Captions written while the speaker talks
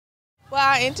Well,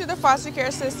 I entered the foster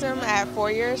care system at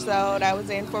 4 years old. I was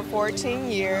in for 14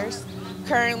 years.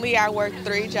 Currently, I work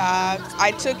 3 jobs.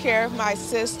 I took care of my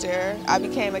sister. I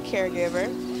became a caregiver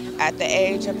at the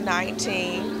age of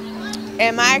 19.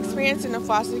 And my experience in the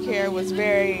foster care was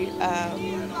very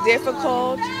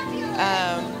difficult.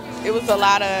 It was a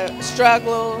lot of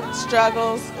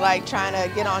struggles, like trying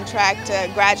to get on track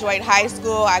to graduate high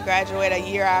school. I graduated a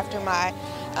year after my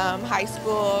high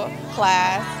school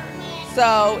class.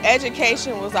 So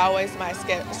education was always my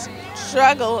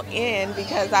struggle in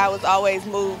because I was always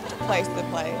moved place to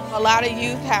place. A lot of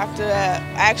youth have to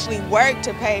actually work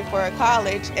to pay for a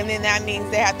college, and then that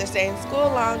means they have to stay in school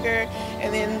longer,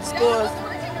 and then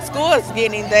school is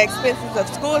getting, the expenses of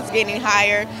school is getting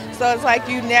higher. So it's like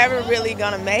you're never really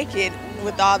gonna make it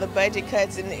with all the budget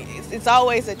cuts, and it's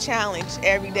always a challenge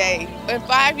every day. In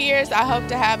 5 years, I hope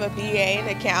to have a BA in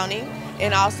accounting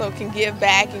and also can give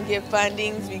back and give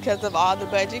fundings because of all the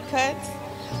budget cuts.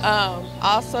 I'll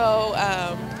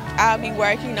be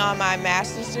working on my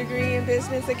master's degree in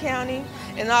business accounting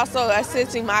and also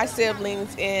assisting my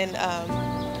siblings in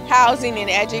housing and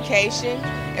education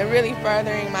and really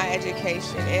furthering my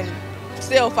education and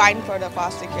still fighting for the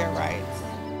foster care rights.